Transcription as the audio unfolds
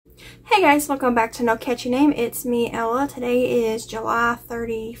Hey guys, welcome back to No Catchy Name. It's me, Ella. Today is July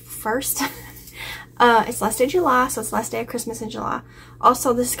 31st. It's last day of July, so it's last day of Christmas in July.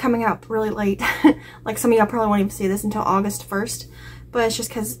 Also, this is coming out really late. Like some of y'all probably won't even see this until August 1st. But it's just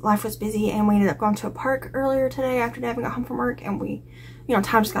because life was busy and we ended up going to a park earlier today after Dad got home from work, and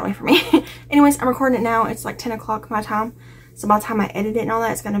time just got away from me. Anyways, I'm recording it now. It's like 10 o'clock my time. So by the time I edit it and all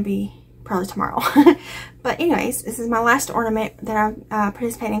that, it's going to be probably tomorrow. But anyways, this is my last ornament that I'm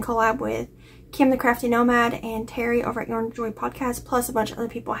participating in collab with Kim the Crafty Nomad and Terry over at Yarn Joy Podcast, plus a bunch of other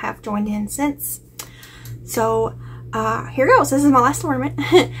people have joined in since. So here goes. This is my last ornament.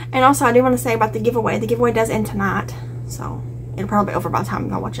 And also I do want to say about the giveaway. The giveaway does end tonight, so it'll probably be over by the time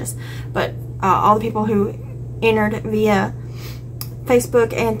you watch this. But all the people who entered via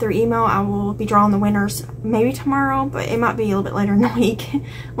Facebook and through email, I will be drawing the winners maybe tomorrow, but it might be a little bit later in the week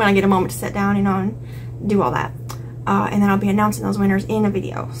when I get a moment to sit down, and do all that. And then I'll be announcing those winners in a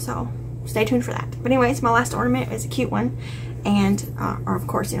video, so stay tuned for that. But anyways, my last ornament is a cute one, and or of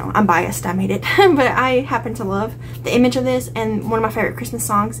course, I'm biased, I made it, but I happen to love the image of this, and one of my favorite Christmas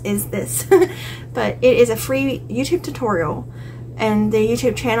songs is this. But it is a free YouTube tutorial, and the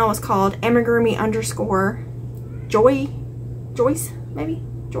YouTube channel is called amigurumi_Joyce, maybe?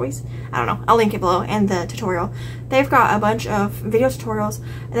 Joyce? I don't know. I'll link it below and the tutorial. They've got a bunch of video tutorials,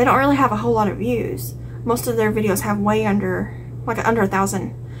 and they don't really have a whole lot of views. Most of their videos have way under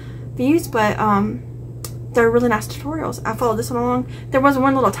 1,000 views, but they're really nice tutorials. I followed this one along. There was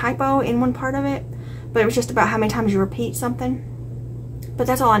one little typo in one part of it, but it was just about how many times you repeat something. But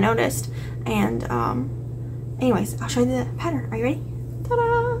that's all I noticed. And anyways, I'll show you the pattern. Are you ready?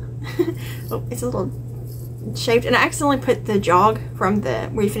 Ta-da! Oh, it's a little shaped, and I accidentally put the jog from the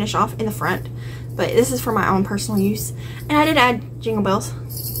where you finish off in the front, but this is for my own personal use. And I did add jingle bells,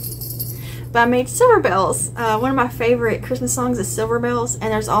 but I made silver bells. One of my favorite Christmas songs is Silver Bells,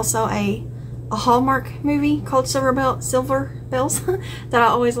 and there's also a Hallmark movie called Silver Bells that I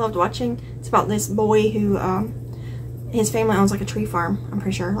always loved watching. It's about this boy who his family owns like a tree farm, I'm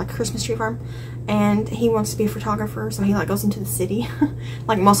pretty sure, like a Christmas tree farm, and he wants to be a photographer, so he like goes into the city.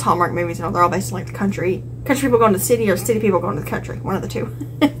 Like most Hallmark movies, they're all based on like the country people going to the city, or city people going to the country, one of the two.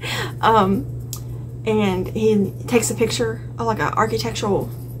 And he takes a picture of like a architectural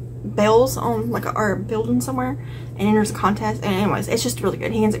bells on like a building somewhere and enters a contest. And anyways, it's just really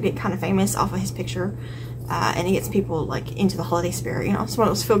good. He ends up getting kind of famous off of his picture, and he gets people like into the holiday spirit. It's one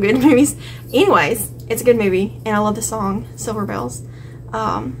of those feel-good movies. Anyways, it's a good movie, and I love the song Silver Bells.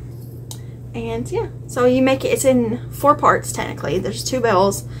 And yeah, so you make it, it's in 4 parts technically. There's 2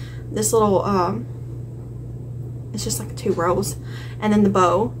 bells, this little it's just like 2 rows, and then the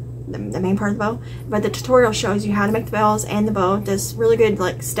bow, the main part of the bow. But the tutorial shows you how to make the bells and the bow. Does really good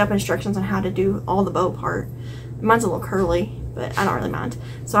like step instructions on how to do all the bow part. Mine's a little curly, but I don't really mind.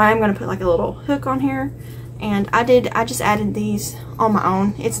 So I am going to put like a little hook on here, and I just added these on my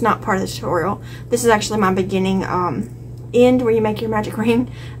own. It's not part of the tutorial. This is actually my beginning end where you make your magic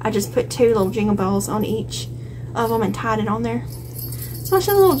ring. I just put 2 little jingle bells on each of them and tied it on there. So it's just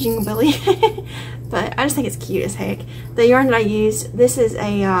a little jingle belly. But I just think it's cute as heck. The yarn that I used, this is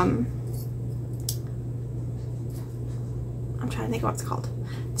a I'm trying to think of what it's called.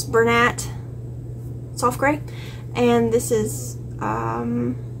 It's Bernat Soft Gray, and this is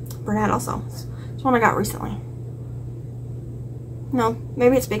Bernat also. It's one I got recently. No,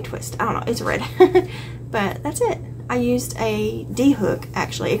 maybe it's Big Twist. I don't know. It's red. But that's it. I used a D hook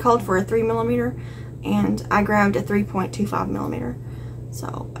actually. It called for a 3mm, and I grabbed a 3.25mm.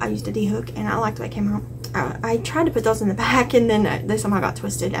 So I used a D hook, and I liked the way it came out. I tried to put those in the back, and then they somehow got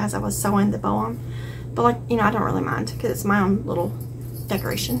twisted as I was sewing the bow on. But like, I don't really mind because it's my own little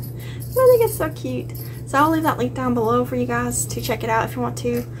decoration. But I think it's so cute. So I'll leave that link down below for you guys to check it out if you want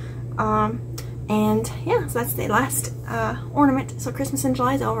to. And yeah, so that's the last ornament. So Christmas in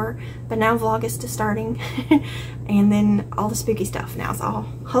July is over, but now Vlogmas is starting. And then all the spooky stuff. Now it's all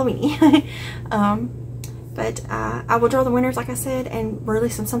Halloween-y. But I will draw the winners, like I said, and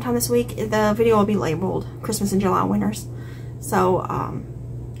release them sometime this week. The video will be labeled Christmas in July winners. So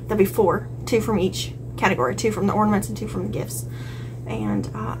there'll be 4, 2 from each category, 2 from the ornaments and 2 from the gifts. And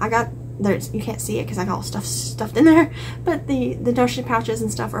I got, you can't see it because I got all stuff stuffed in there, but the notion pouches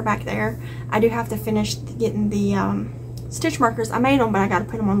and stuff are back there. I do have to finish getting the stitch markers. I made them, but I got to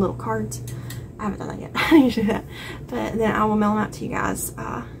put them on little cards. I haven't done that yet. I need to do that. But then I will mail them out to you guys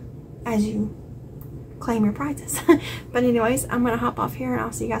as you claim your prizes. But anyways, I'm going to hop off here, and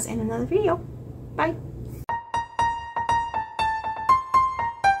I'll see you guys in another video. Bye.